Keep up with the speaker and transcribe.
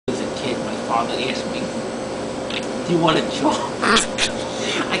father asked me, do you want a job?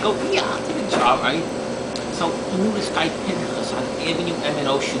 I go, yeah, I'll take a job, right? So he knew this guy Pinchas on Avenue M and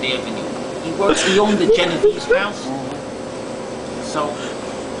Ocean Avenue. He owned the Genovese house. So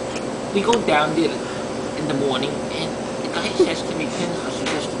we go down there in the morning, and the guy says to me, Pinchas, he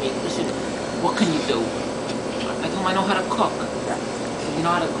says to me, listen, what can you do? I told him I know how to cook. He said, you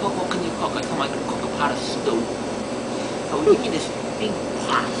know how to cook? What can you cook? I told him I can cook a pot of stew. So he gave me this big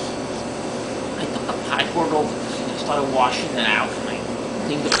pot. I took the pot, I poured it over, I started washing it out, and I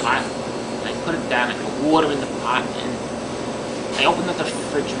cleaned the pot, and I put it down, I put water in the pot, and I opened up the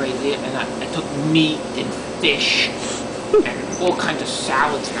refrigerator, and I took meat and fish, and all kinds of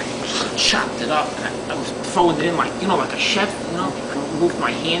salads, and I chopped it up, and I was throwing it in like, you know, like a chef, you know, I moved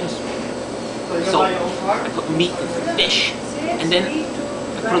my hands. So I put meat and fish, and then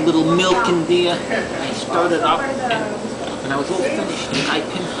I put a little milk in there, and I stirred it up, and when I was all finished, the guy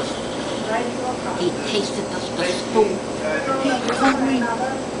Pinchas, he tasted the stew. He told me,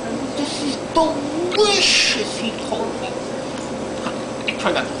 this is delicious, he told me. I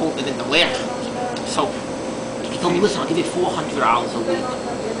tried not to hold it in the laugh. So he told me, listen, I'll give you $400 a week.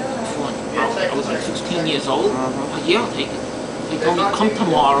 I was like 16 years old. Yeah, I'll take it. He told me, come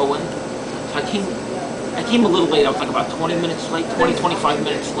tomorrow, and so I came a little late. I was like about 20 minutes late, 25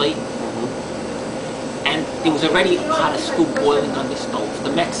 minutes late. And there was already a pot of stew boiling on the stove.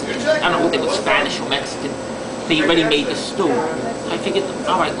 The Mexicans, I don't know what they were, Spanish or Mexican, they already made the stew. So I figured,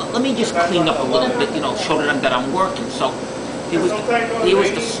 all right, let me just clean up a little bit, you know, show them that I'm working. So there was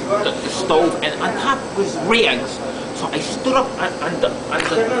the stove, and on top was rags. So I stood up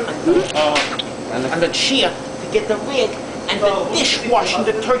on the chair to get the rag and the dishwashing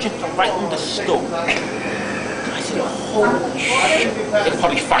detergent to right in the stove. I said, holy shit. They'd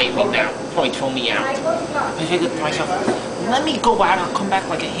probably fire me now. Probably throw me out. I figured to myself, let me go out. I'll come back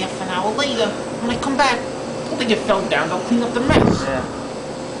like a half an hour later. When I come back, I don't think it fell down. They'll clean up the mess. Yeah.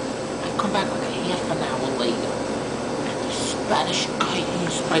 I come back like a half an hour later. And the Spanish guy,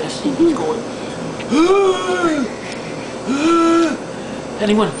 he's by the scene, he's going, and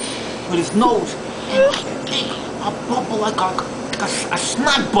he went with his nose, and a bubble, like a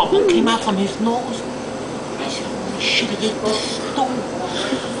snot bubble came out from his nose. I said, holy shit, he ate the stew.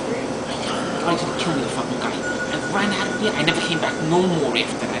 I said, kill me, the fucking guy. I ran out of there. I never came back no more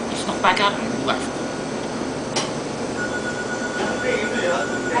after that. I snuck back out and left.